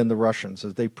artillery than the Russians,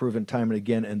 as they've proven time and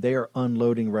again, and they are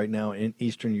unloading right now in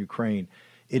eastern Ukraine.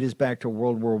 It is back to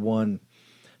World War I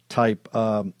type,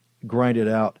 grind it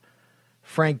out.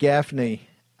 Frank Gaffney,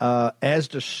 as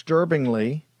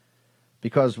disturbingly,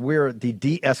 because we're the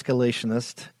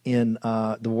de-escalationist in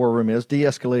the war room is,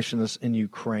 de-escalationist in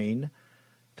Ukraine,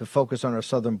 to focus on our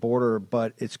southern border,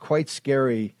 but it's quite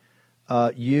scary.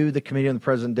 You, the Committee on the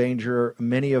Present Danger,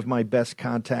 many of my best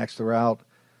contacts throughout,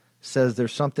 says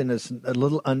there's something that's a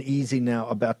little uneasy now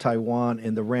about Taiwan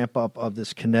and the ramp-up of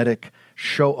this kinetic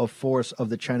show of force of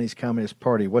the Chinese Communist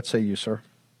Party. What say you, sir?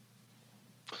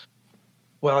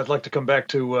 Well, I'd like to come back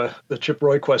to the Chip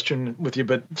Roy question with you,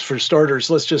 but for starters,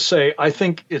 let's just say I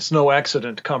think it's no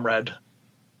accident, comrade,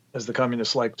 as the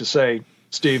communists like to say,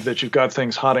 Steve, that you've got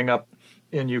things hotting up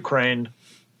in Ukraine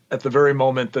at the very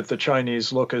moment that the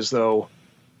Chinese look as though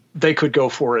they could go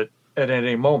for it at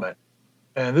any moment.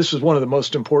 And this is one of the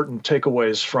most important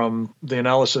takeaways from the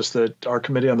analysis that our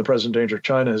Committee on the Present Danger of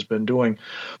China has been doing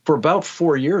for about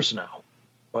 4 years now,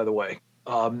 by the way,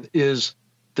 is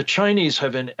the Chinese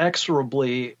have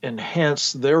inexorably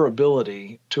enhanced their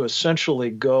ability to essentially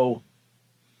go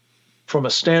from a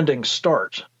standing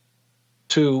start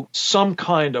to some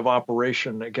kind of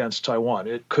operation against Taiwan.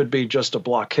 It could be just a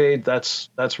blockade. That's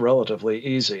relatively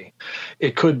easy.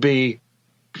 It could be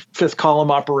fifth column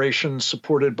operations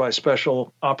supported by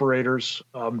special operators,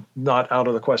 not out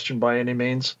of the question by any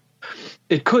means.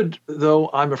 It could, though,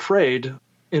 I'm afraid,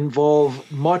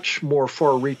 involve much more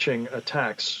far-reaching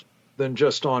attacks than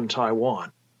just on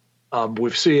Taiwan.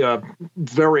 We see a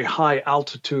very high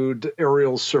altitude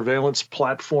aerial surveillance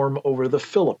platform over the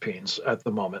Philippines at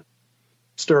the moment,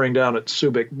 staring down at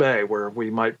Subic Bay, where we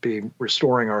might be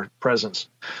restoring our presence,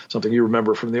 something you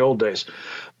remember from the old days.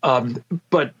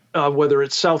 But whether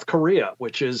it's South Korea,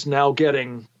 which is now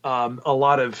getting a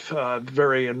lot of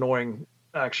very annoying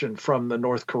action from the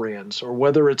North Koreans, or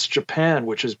whether it's Japan,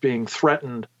 which is being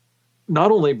threatened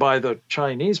not only by the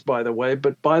Chinese, by the way,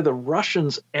 but by the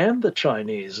Russians and the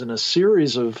Chinese in a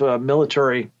series of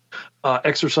military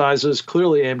exercises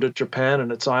clearly aimed at Japan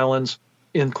and its islands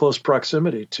in close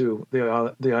proximity to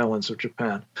the islands of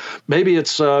Japan. Maybe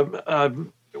it's,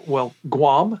 Guam.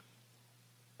 How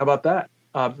about that?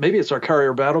 Maybe it's our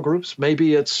carrier battle groups.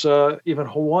 Maybe it's even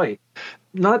Hawaii.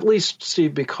 Not least,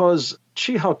 Steve, because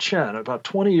Chi Hao-chen, about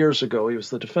 20 years ago, he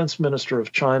was the defense minister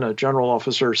of China, general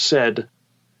officer, said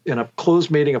in a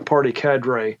closed meeting of party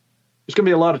cadre, there's going to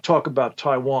be a lot of talk about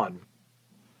Taiwan,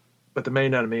 but the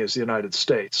main enemy is the United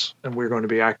States, and we're going to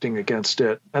be acting against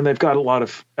it. And they've got a lot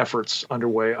of efforts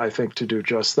underway, I think, to do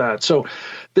just that. So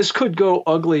this could go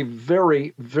ugly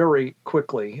very, very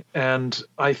quickly. And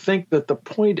I think that the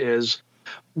point is,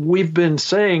 we've been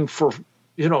saying for,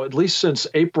 at least since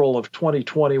April of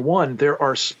 2021, there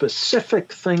are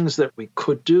specific things that we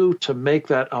could do to make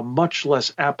that a much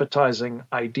less appetizing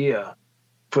idea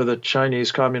for the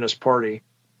Chinese Communist Party.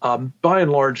 By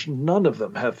and large, none of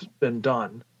them have been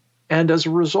done. And as a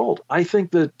result, I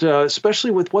think that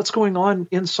especially with what's going on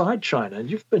inside China, and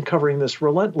you've been covering this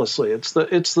relentlessly, it's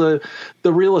the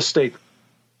real estate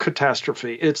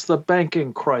catastrophe, it's the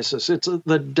banking crisis, it's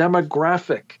the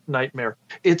demographic nightmare,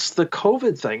 it's the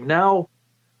COVID thing. Now,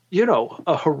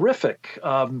 a horrific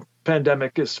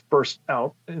pandemic is burst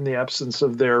out in the absence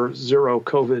of their zero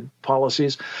COVID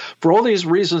policies. For all these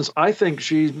reasons, I think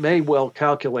Xi may well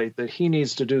calculate that he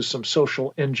needs to do some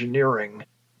social engineering.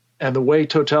 And the way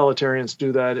totalitarians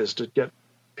do that is to get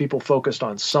people focused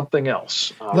on something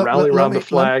else. Rally around the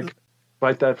flag,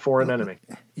 fight that foreign enemy.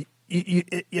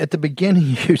 At the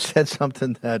beginning, you said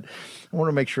something that I want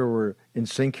to make sure we're in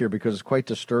sync here because it's quite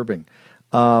disturbing.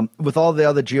 With all the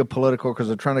other geopolitical, because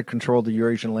they're trying to control the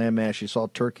Eurasian landmass, you saw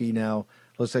Turkey now,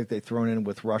 looks like they've thrown in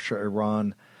with Russia,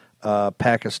 Iran,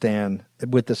 Pakistan,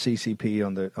 with the CCP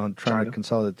on trying China to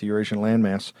consolidate the Eurasian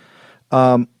landmass.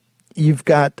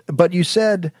 But you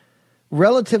said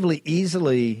relatively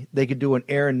easily they could do an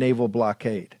air and naval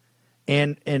blockade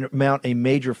and mount a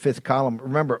major fifth column.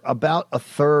 Remember, about a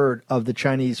third of the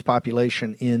Chinese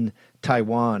population in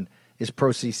Taiwan is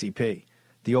pro-CCP.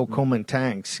 The old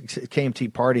Kuomintang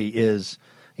KMT party is,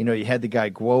 you had the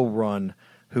guy Guo run,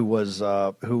 who was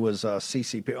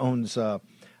CCP,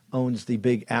 owns the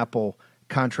Big Apple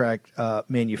contract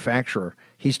manufacturer.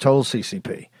 He's total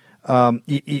CCP.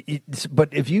 But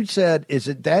if you said, is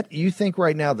it that you think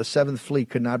right now the Seventh Fleet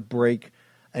could not break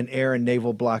an air and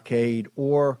naval blockade,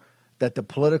 or that the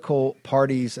political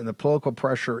parties and the political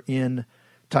pressure in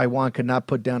Taiwan could not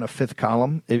put down a fifth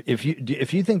column? If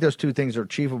you think those two things are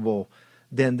achievable,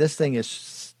 then this thing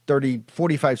is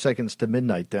 45 seconds to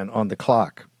midnight then on the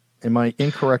clock. Am I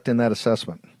incorrect in that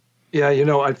assessment? Yeah,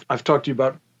 I've talked to you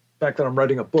about the fact that I'm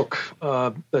writing a book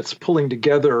that's pulling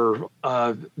together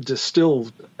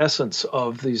distilled essence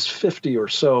of these 50 or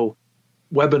so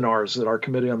webinars that our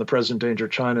Committee on the Present Danger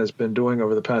China has been doing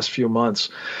over the past few months.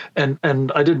 And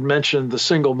I didn't mention the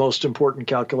single most important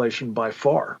calculation by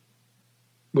far,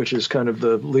 which is kind of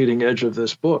the leading edge of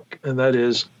this book. And that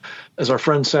is, as our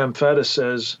friend Sam Faddis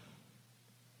says,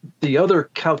 the other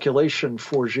calculation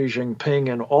for Xi Jinping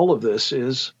in all of this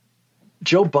is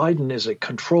Joe Biden is a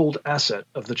controlled asset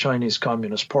of the Chinese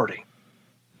Communist Party.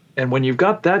 And when you've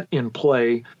got that in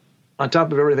play, on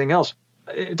top of everything else,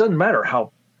 it doesn't matter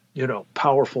how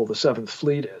powerful the Seventh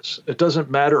Fleet is. It doesn't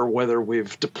matter whether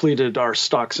we've depleted our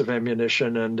stocks of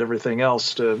ammunition and everything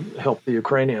else to help the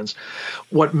Ukrainians.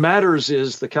 What matters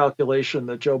is the calculation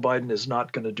that Joe Biden is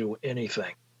not going to do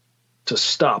anything to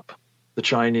stop the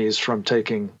Chinese from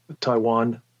taking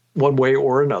Taiwan one way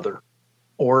or another,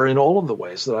 or in all of the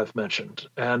ways that I've mentioned.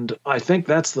 And I think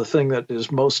that's the thing that is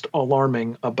most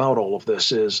alarming about all of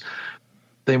this is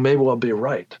they may well be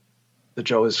right that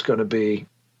Joe is going to be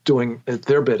doing at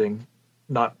their bidding,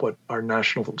 not what our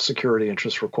national security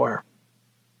interests require.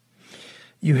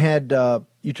 You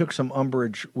took some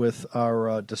umbrage with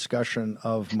our discussion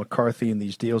of McCarthy and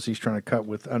these deals he's trying to cut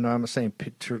with. And I'm not saying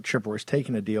Chip Roy's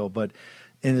taking a deal, but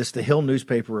in this, the Hill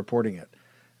newspaper reporting it,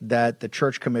 that the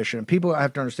Church Commission, and people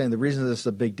have to understand the reason this is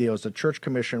a big deal is the Church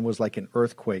Commission was like an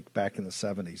earthquake back in the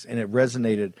 70s, and it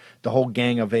resonated, the whole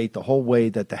Gang of Eight, the whole way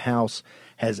that the House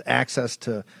has access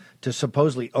to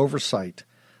supposedly oversight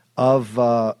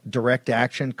direct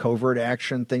action, covert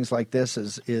action, things like this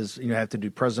is have to do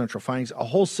presidential findings. A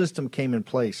whole system came in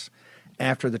place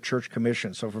after the Church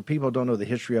Commission. So for people who don't know the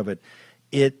history of it,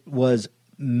 it was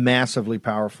massively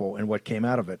powerful in what came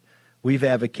out of it. We've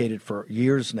advocated for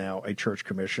years now a Church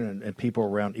Commission, and people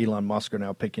around Elon Musk are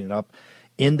now picking it up.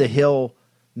 In the Hill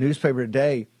newspaper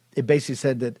today, it basically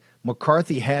said that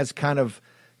McCarthy has kind of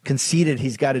conceded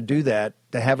he's got to do that,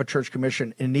 to have a Church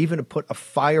Commission, and even to put a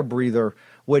fire breather,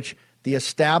 which the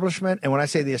establishment, and when I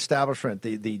say the establishment,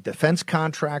 the defense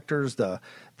contractors, the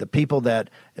people that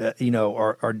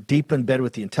are deep in bed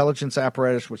with the intelligence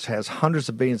apparatus, which has hundreds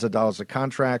of billions of dollars of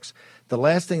contracts, the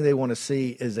last thing they want to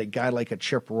see is a guy like a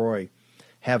Chip Roy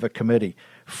have a committee.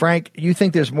 Frank, you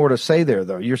think there's more to say there,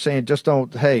 though? You're saying just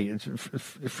don't,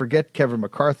 forget Kevin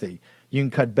McCarthy. You can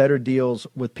cut better deals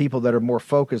with people that are more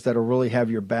focused, that'll really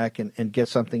have your back and get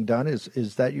something done.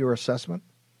 Is that your assessment?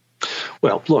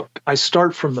 Well, look, I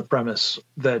start from the premise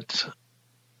that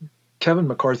Kevin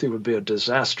McCarthy would be a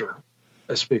disaster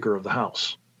as Speaker of the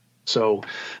House. So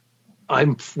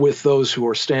I'm with those who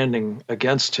are standing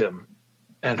against him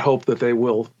and hope that they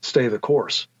will stay the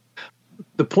course.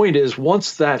 The point is,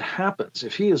 once that happens,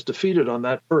 if he is defeated on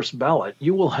that first ballot,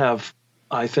 you will have,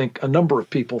 I think, a number of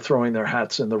people throwing their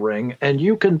hats in the ring, and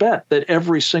you can bet that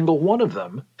every single one of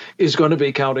them is going to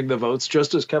be counting the votes,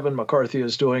 just as Kevin McCarthy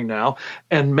is doing now,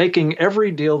 and making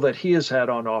every deal that he has had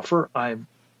on offer, I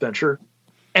venture,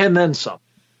 and then some.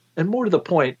 And more to the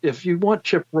point, if you want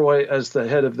Chip Roy as the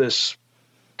head of this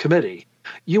committee,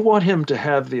 you want him to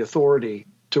have the authority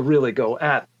to really go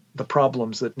at the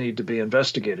problems that need to be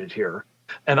investigated here.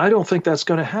 And I don't think that's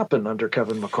going to happen under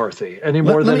Kevin McCarthy any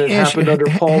more than it happened under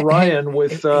Paul Ryan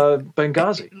with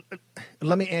Benghazi.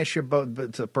 Let me ask you about,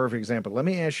 it's a perfect example. Let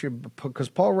me ask you, because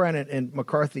Paul Ryan and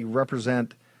McCarthy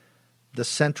represent the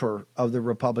center of the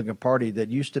Republican Party that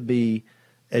used to be,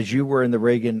 as you were in the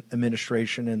Reagan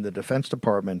administration in the Defense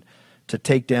Department, to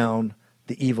take down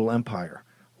the evil empire.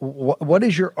 What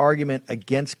is your argument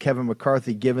against Kevin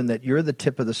McCarthy, given that you're the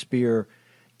tip of the spear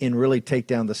in really take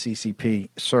down the CCP,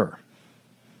 sir?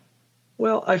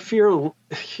 Well, I fear,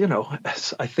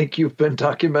 as I think you've been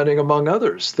documenting among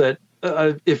others, that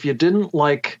if you didn't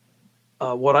like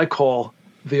what I call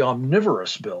the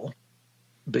omnivorous bill,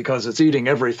 because it's eating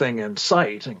everything in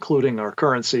sight, including our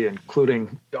currency,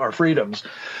 including our freedoms,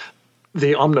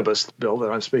 the omnibus bill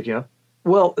that I'm speaking of,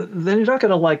 well, then you're not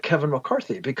going to like Kevin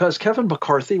McCarthy, because Kevin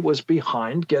McCarthy was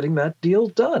behind getting that deal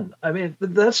done. I mean,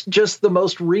 that's just the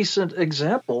most recent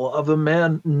example of a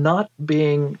man not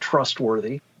being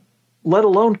trustworthy, let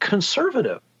alone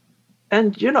conservative.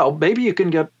 And, maybe you can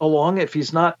get along if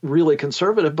he's not really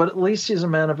conservative, but at least he's a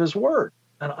man of his word.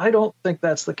 And I don't think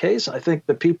that's the case. I think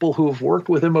the people who've worked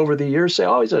with him over the years say,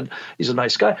 oh, he's a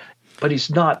nice guy, but he's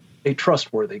not a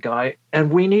trustworthy guy.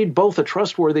 And we need both a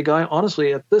trustworthy guy,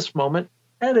 honestly, at this moment,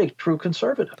 and a true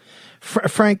conservative.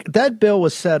 Frank, that bill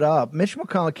was set up. Mitch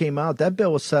McConnell came out. That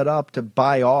bill was set up to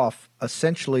buy off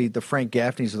essentially the Frank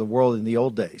Gaffneys of the world in the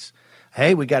old days.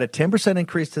 Hey, we got a 10%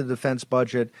 increase to the defense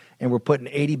budget, and we're putting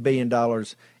 $80 billion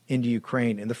into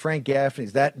Ukraine. And the Frank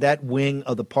Gaffneys, that wing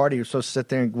of the party, are supposed to sit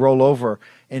there and roll over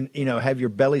and, have your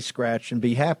belly scratched and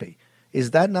be happy.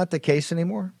 Is that not the case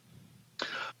anymore?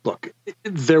 Look,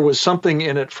 there was something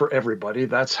in it for everybody.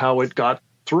 That's how it got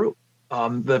through.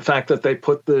 The fact that they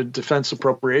put the defense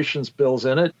appropriations bills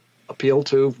in it appealed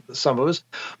to some of us.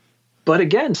 But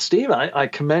again, Steve, I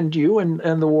commend you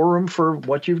and the War Room for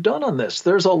what you've done on this.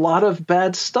 There's a lot of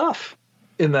bad stuff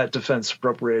in that defense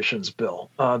appropriations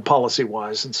bill,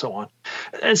 policy-wise and so on.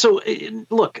 And so,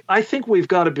 look, I think we've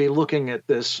got to be looking at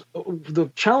this.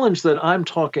 The challenge that I'm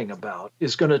talking about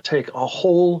is going to take a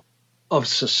whole of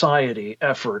society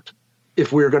effort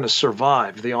if we're going to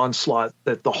survive the onslaught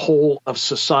that the whole of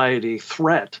society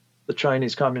threat the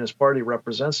Chinese Communist Party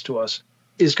represents to us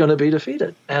is going to be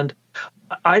defeated. And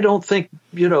I don't think,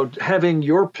 having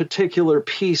your particular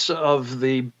piece of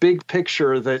the big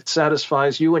picture that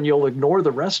satisfies you and you'll ignore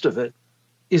the rest of it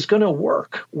is going to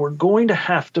work. We're going to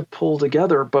have to pull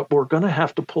together, but we're going to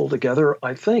have to pull together,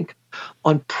 I think,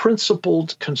 on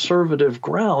principled conservative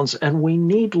grounds. And we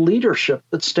need leadership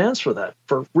that stands for that.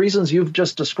 For reasons you've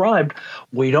just described,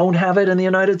 we don't have it in the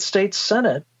United States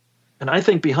Senate. And I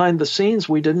think behind the scenes,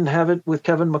 we didn't have it with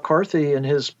Kevin McCarthy in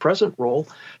his present role,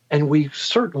 and we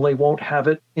certainly won't have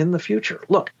it in the future.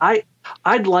 Look,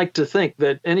 I'd like to think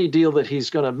that any deal that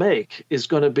he's going to make is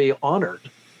going to be honored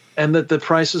and that the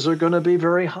prices are going to be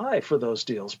very high for those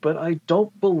deals. But I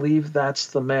don't believe that's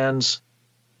the man's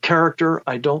character.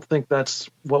 I don't think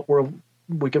that's what we're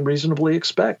we can reasonably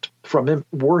expect from him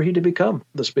were he to become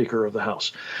the Speaker of the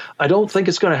House. I don't think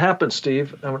it's going to happen,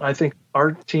 Steve. I think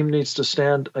our team needs to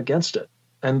stand against it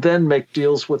and then make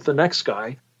deals with the next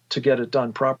guy to get it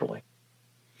done properly.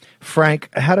 Frank,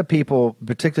 how do people,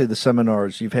 particularly the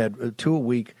seminars, you've had 2 a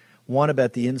week, one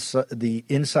about the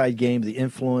inside game, the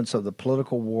influence of the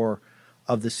political war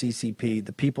of the CCP,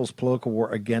 the people's political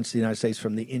war against the United States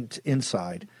from the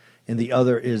inside, and the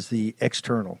other is the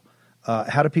external.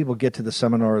 How do people get to the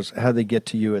seminars? How do they get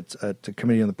to you at the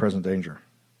Committee on the Present Danger?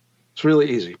 It's really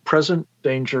easy.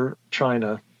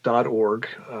 PresentDangerChina.org.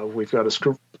 We've got a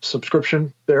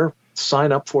subscription there.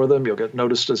 Sign up for them. You'll get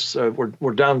noticed as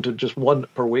we're down to just one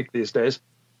per week these days,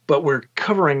 but we're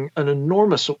covering an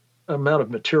enormous amount of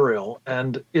material,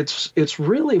 and it's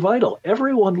really vital.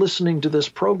 Everyone listening to this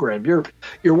program, you're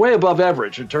way above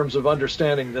average in terms of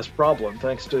understanding this problem,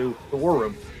 thanks to the War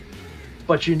Room.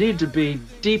 But you need to be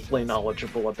deeply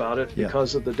knowledgeable about it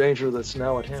because of the danger that's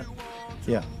now at hand.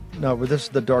 Yeah. No, but this is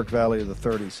the dark valley of the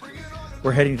 30s.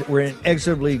 We're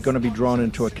inexorably going to be drawn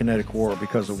into a kinetic war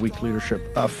because of weak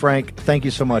leadership. Frank, thank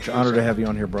you so much. Honored to have you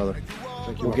on here, brother.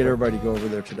 Thank you. We'll get everybody to go over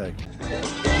there today.